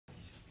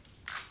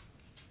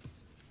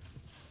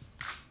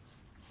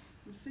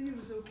singing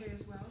was okay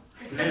as well.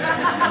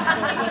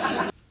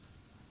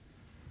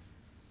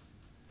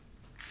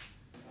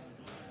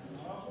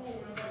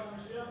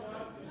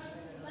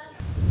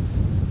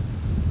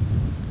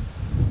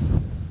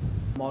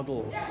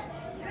 Models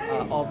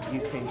of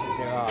youth centres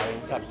there are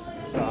in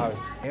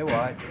sub-Saharas.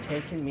 It's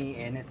taken me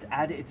in,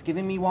 it's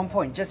given me 1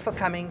 point just for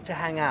coming to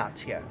hang out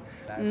here.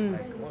 Like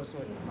also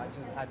I was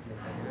athlete,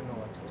 I didn't know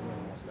what to do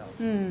with myself.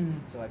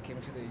 So I came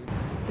to the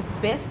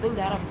best thing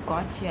that I've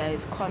got here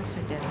is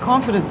confidence.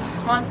 Confidence.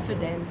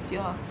 Confidence,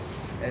 yeah.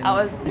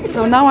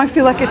 So now I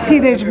feel like a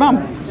teenage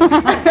mum.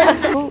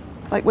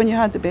 Like when you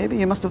had the baby,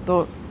 you must have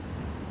thought,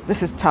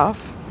 this is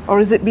tough. Or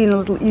has it been a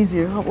little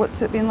easier?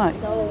 What's it been like?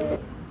 No.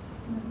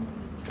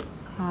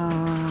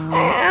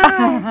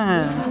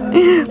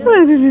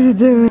 What is he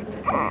doing?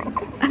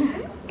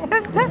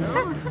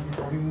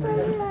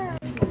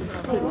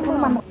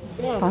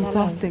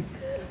 Fantastic.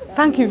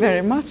 Thank you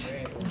very much.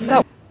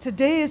 Now,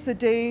 today is the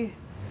day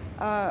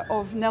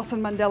of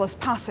Nelson Mandela's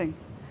passing,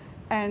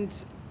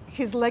 and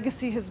his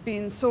legacy has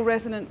been so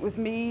resonant with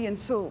me and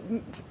so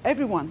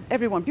everyone.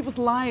 People's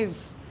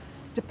lives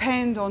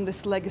depend on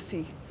this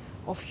legacy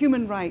of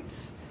human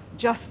rights,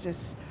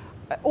 justice,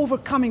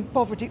 overcoming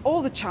poverty,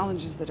 all the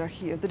challenges that are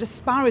here, the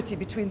disparity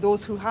between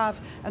those who have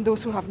and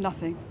those who have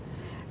nothing.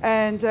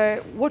 And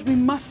what we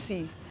must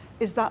see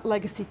is that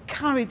legacy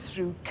carried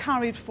through,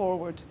 carried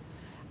forward.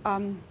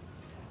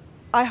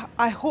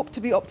 I hope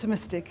to be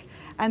optimistic,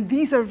 and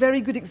these are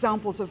very good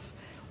examples of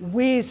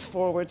ways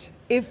forward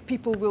if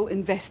people will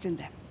invest in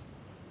them.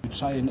 We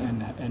try and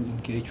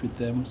engage with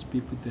them,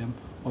 speak with them,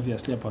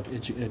 obviously about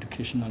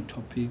educational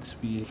topics,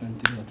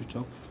 different things that we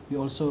talk. We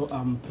also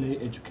play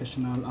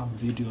educational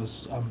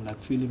videos like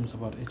films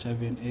about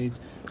HIV and AIDS.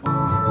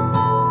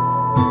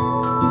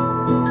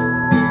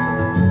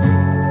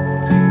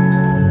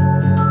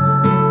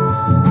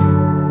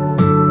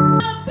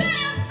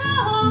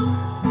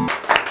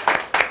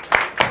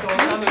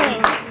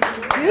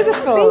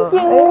 Beautiful.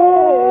 Thank you.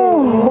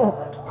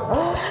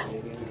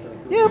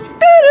 You're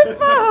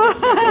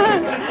beautiful.